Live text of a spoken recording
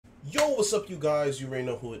Yo, what's up, you guys? You already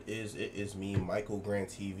know who it is. It is me, Michael Grant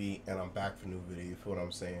TV, and I'm back for a new video. You feel what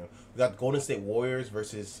I'm saying? We got the Golden State Warriors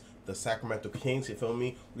versus the Sacramento Kings. You feel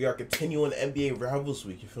me? We are continuing the NBA Rivals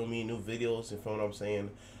Week. You feel me? New videos. You feel what I'm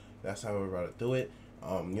saying? That's how we're about to do it.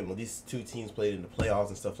 You know, these two teams played in the playoffs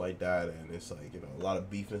and stuff like that, and it's like, you know, a lot of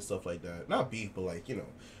beef and stuff like that. Not beef, but like, you know,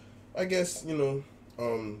 I guess, you know,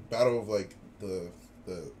 battle of like the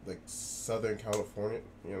like Southern California,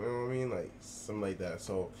 you know what I mean, like something like that.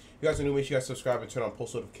 So if you guys are new, make sure you guys subscribe and turn on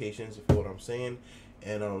post notifications, if you know what I'm saying.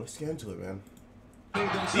 And let's get into it, man.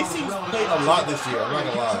 These teams played a lot this year, I'm not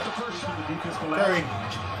gonna lie. Curry,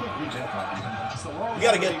 you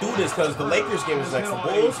gotta get through this because the Lakers game is next. The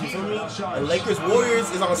Bulls, you feel me? And Lakers Warriors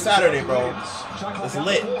is on Saturday, bro. It's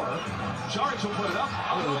lit.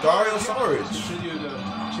 Dario Saric.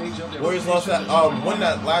 Warriors lost that won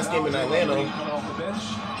that last game in Atlanta.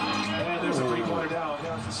 And there's a three-pointer down.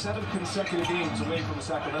 Now it's the 7th consecutive games away from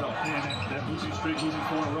Sacramento. And that losing streak, losing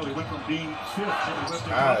 4 in a row. They went from being 5th in the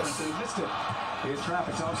Western Conference. They missed it. In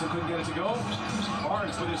traffic, Thompson couldn't get it to go.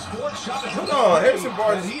 Barnes with his fourth shot. Hold on, Harrison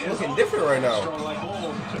Barnes is looking different right now.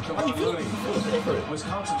 How you feeling? Different.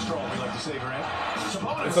 Wisconsin strong, we like to say, Grant.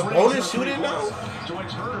 It's a bonus shooting now?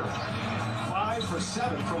 Joins Herder. 5 for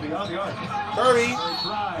 7 from beyond the arc. Curry.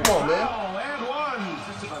 Come on, man. And one.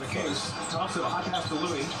 By the case. Thompson, a high pass to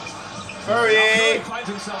Louis. Curry.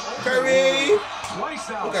 Curry. Twice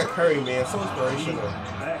now. Look at Curry, man. So inspirational.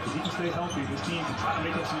 He can stay healthy. This team can try to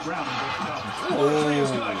make up some ground.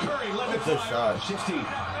 Oh, good shot. 16.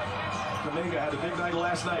 Kaminga had a big night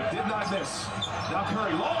last night. Did not miss. Now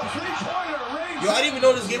Curry, long three-pointer. Yo, I didn't even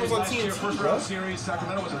know this game was on TNT, first round series,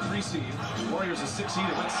 Sacramento was a 3 seed. Warriors a 6 seed.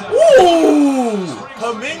 It went 7. Ooh,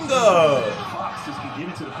 Kaminga. Fox just can get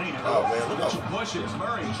into the paint. Oh man, look out. Pushes.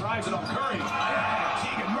 Murray drives it on Curry.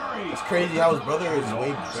 Keegan Murray. It's crazy how his brother is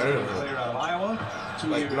way better than him. Player out of Iowa.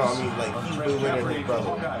 Like, no, I mean, like, he's way better than his brother.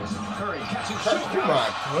 Curry catching. Oh my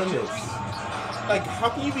goodness. Like, how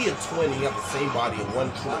can you be a twin and you have the same body in one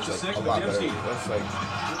twitch? Like, a lot better. That's like,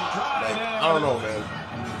 I don't know, man.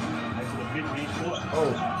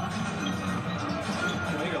 Oh.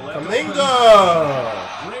 Kaminga!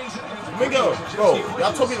 Kaminga! Bro,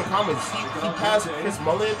 y'all told me in the comments, he passed Chris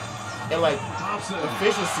Mullen and, like,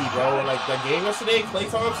 efficiency, bro. Like, the game yesterday, Klay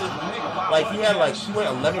Thompson, like, he went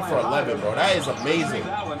 11 for 11, bro. That is amazing.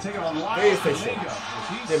 Very efficient.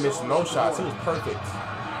 Didn't miss no shots. He was perfect.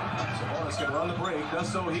 Can run the break, does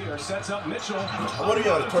so here, sets up Mitchell. I wonder if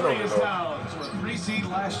you had a turnover, though. Down. So a 3 seed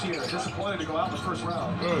last year. Disappointed to go out in the first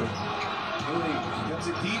round. Looney gets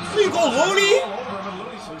it deep. There you go, Looney!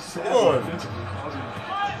 Come on.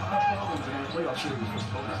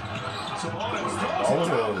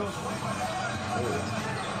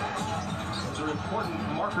 Those are important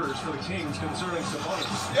markers for the Kings concerning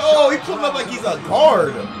Sabonis. Yo, he pulling up like he's a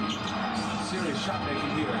guard. Serious shot making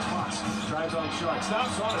here. Fox drives on shot.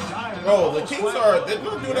 Stops on a dive. Bro, the Kings they're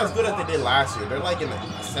not doing as good as they did last year. They're like in the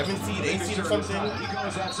 7th seed, 8th seed or something. I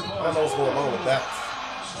don't know what's going on with that.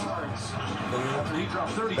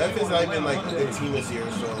 Memphis not even like a good team this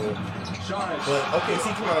year, so. But okay,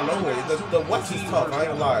 see, come out of nowhere. The West is tough. I ain't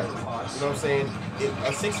gonna lie. You know what I'm saying?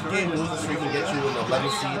 A 6-game losing streak can get you in the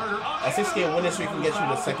 11th seed. A 6-game winning streak can get you in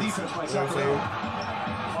the 2nd seed. You know what I'm saying?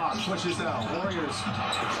 Pushes down. Warriors.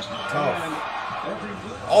 Tough.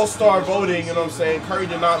 All-star voting, you know what I'm saying? Curry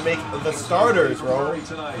did not make the starters, bro.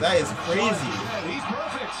 That is crazy.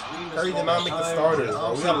 Curry did not make the starters,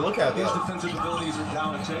 bro. We gotta look at that.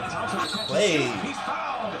 Klay.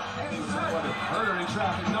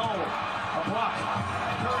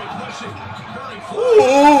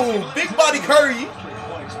 Ooh, big body Curry.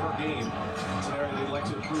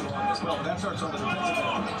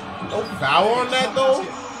 No foul on that, though?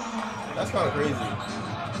 That's kind of crazy.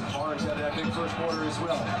 Barnes had that big first quarter as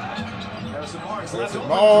well. Harrison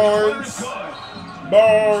Barnes.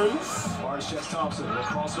 Barnes checks Thompson. We'll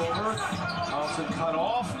cross over. Thompson cut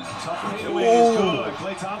off. Tough fadeaway is good.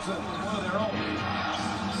 Klay Thompson, one of their own.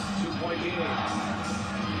 2-point game.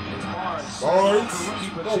 It's Barnes.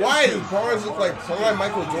 No, why does Barnes look like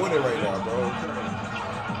Michael Jordan right now, bro?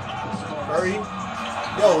 Curry.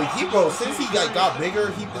 Yo, since he got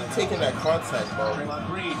bigger, he been taking that contact, bro.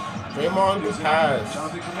 Draymond just has.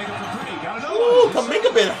 Ooh,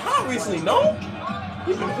 Kaminga been hot recently, no?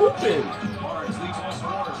 He been hooping.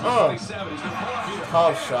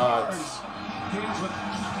 Tough shots.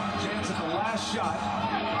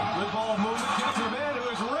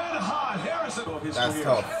 That's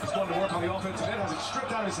tough. He's going to work on the offensive end, has it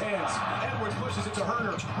stripped out of his hands. Edwards pushes it to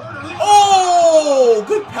Herder. Oh,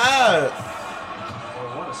 good pass.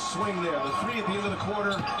 What a swing there. The 3 at the end of the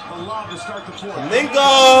quarter. The lob to start the fourth.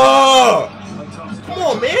 Kaminga! Come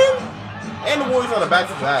on, man. And the Warriors on the back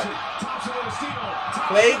to back.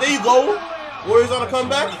 Klay, there you go. Warriors on a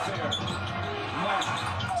comeback.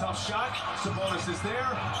 Tough shot. Sabonis is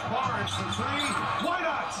there. Barnes for three. Why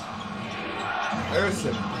not?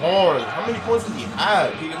 Harrison Barnes. How many points did he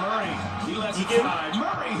have? Murray. He lets it slide.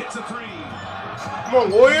 Murray hits a three. Come on,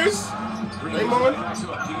 Warriors. Draymond.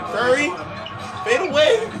 Curry. Fade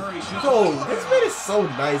away. Yo, this man is so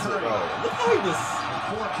nice, bro. Look how he just...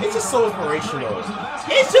 It's just so inspirational.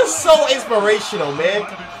 It's just so inspirational, man.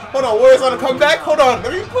 Hold on, Warriors on the comeback. Hold on.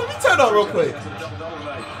 Let me turn on real quick.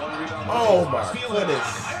 Oh, my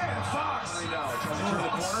goodness.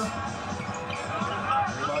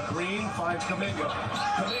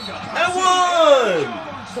 And one!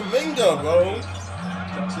 Kaminga, bro.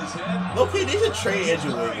 Look, they should trade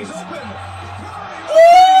Andrew Wiggins.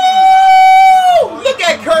 Woo! Look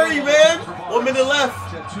at Curry, man. 1 minute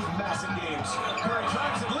left. Two massive games. Curry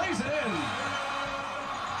drives and lays it in.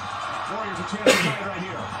 Warriors a chance to tie it right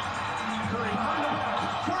here. Curry on the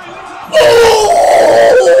back. Curry leaves it up.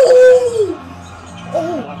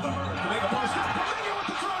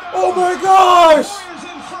 Oh my gosh!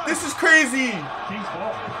 This is crazy.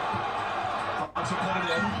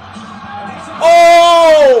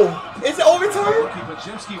 Oh! Is it overtime?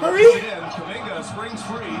 Hurry! Kaminga springs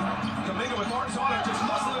free. Kaminga with Barnes on it, just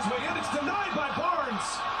muscle his way in. It's denied by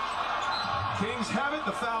Barnes. Kings have it.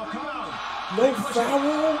 The foul come out. No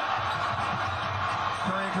foul.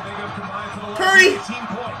 Curry and Kaminga combined for the Curry! 18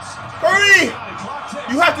 points. Hurry!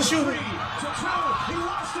 You have to shoot. 3 to 2. He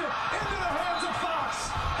lost it into the hands of Fox.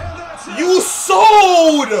 And that's it. You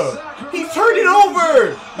sold! He turned it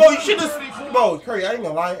over! Bro, you should just... Bro, Curry, I ain't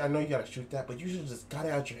gonna lie. I know you gotta shoot that, but you should just got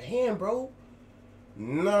it out your hand, bro.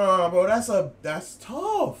 Nah, bro, that's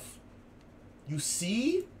tough. You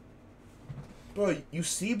see? Bro, you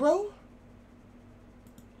see, bro?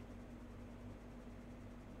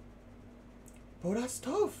 Bro, that's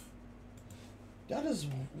tough. That just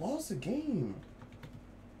lost the game.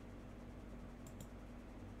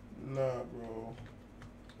 Nah, bro.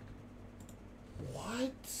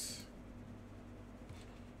 What?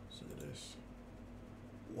 Look at this.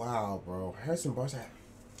 Wow, bro. Harrison Barnes had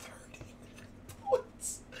 30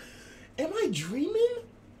 points. Am I dreaming?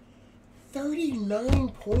 39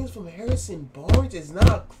 points from Harrison Barnes is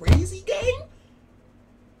not crazy, gang?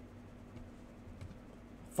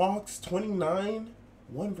 Fox, 29.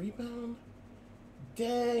 1 rebound.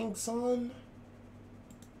 Dang, son.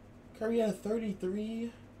 Curry had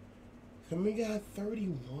 33. Kaminga had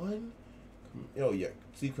 31. Yo, yeah.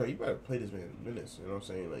 See, Curry, you better play this man minutes. You know what I'm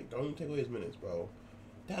saying? Like, don't even take away his minutes, bro.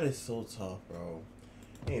 That is so tough, bro.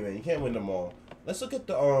 Hey, man, you can't win them all. Let's look at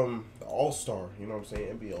the All-Star. You know what I'm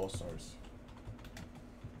saying? NBA All-Stars.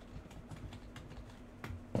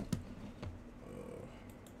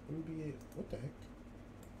 NBA, what the heck?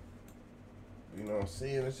 You know what I'm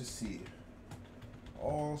saying? Let's just see.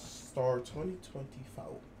 All-Star 2025.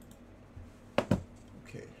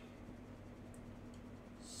 Okay.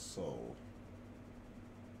 So,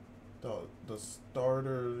 the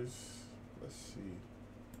starters, let's see.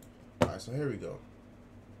 Alright, so here we go.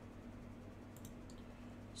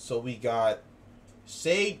 So we got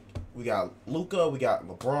Shea, we got Luka, we got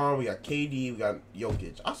LeBron, we got KD, we got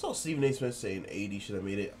Jokic. I saw Stephen A. Smith saying AD should have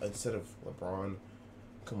made it instead of LeBron.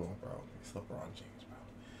 Come on, bro. It's LeBron James, bro.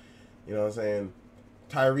 You know what I'm saying?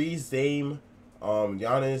 Tyrese, Dame,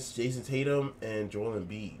 Giannis, Jason Tatum, and Joel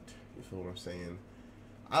Embiid. You feel what I'm saying?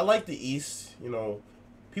 I like the East. You know,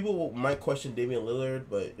 people might question Damian Lillard,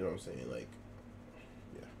 but you know what I'm saying? Like,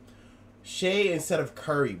 yeah. Shea instead of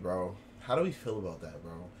Curry, bro. How do we feel about that,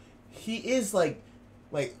 bro? He is like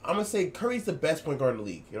I'm gonna say Curry's the best point guard in the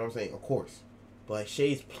league. You know what I'm saying? Of course, but like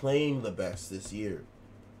Shea's playing the best this year.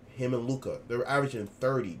 Him and Luka, they're averaging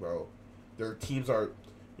 30, bro. Their teams are,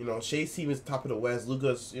 you know, Shea's team is top of the West.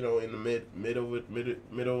 Luka's, you know, in the middle. You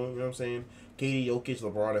know what I'm saying? KD, Jokic,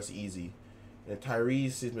 LeBron, that's easy. And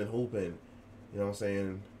Tyrese has been hooping. You know what I'm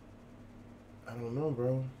saying? I don't know,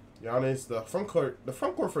 bro. Giannis, the front court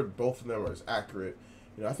for both of them is accurate.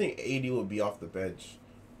 You know, I think AD would be off the bench.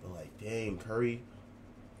 But like, dang, Curry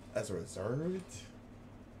as a reserved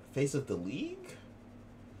face of the league.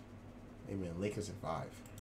 Hey man, Lakers in 5.